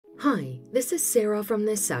Hi, this is Sarah from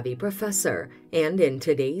The Savvy Professor, and in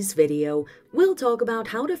today's video, we'll talk about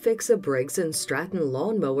how to fix a Briggs and Stratton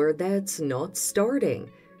lawnmower that's not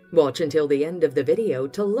starting. Watch until the end of the video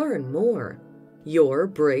to learn more. Your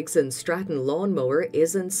Briggs and Stratton lawnmower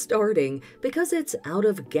isn't starting because it's out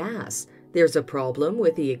of gas. There's a problem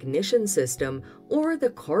with the ignition system or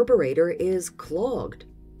the carburetor is clogged.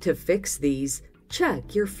 To fix these,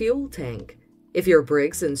 check your fuel tank. If your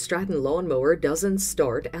Briggs and Stratton lawnmower doesn't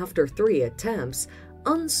start after 3 attempts,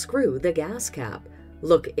 unscrew the gas cap.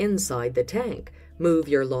 Look inside the tank. Move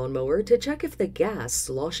your lawnmower to check if the gas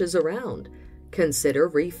sloshes around. Consider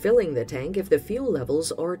refilling the tank if the fuel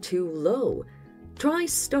levels are too low. Try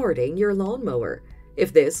starting your lawnmower.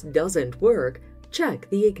 If this doesn't work, check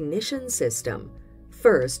the ignition system.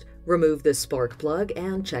 First, remove the spark plug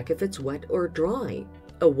and check if it's wet or dry.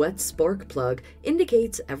 A wet spark plug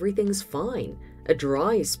indicates everything's fine. A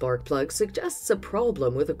dry spark plug suggests a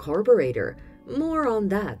problem with a carburetor. More on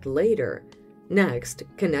that later. Next,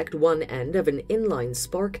 connect one end of an inline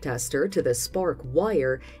spark tester to the spark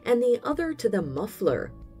wire and the other to the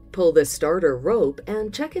muffler. Pull the starter rope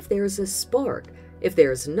and check if there's a spark. If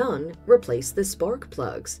there's none, replace the spark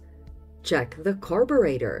plugs. Check the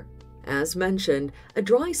carburetor. As mentioned, a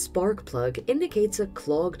dry spark plug indicates a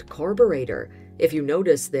clogged carburetor. If you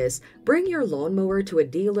notice this, bring your lawnmower to a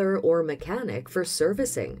dealer or mechanic for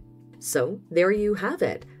servicing. So, there you have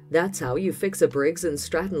it. That's how you fix a Briggs and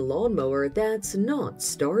Stratton lawnmower that's not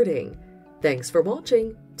starting. Thanks for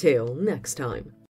watching. Till next time.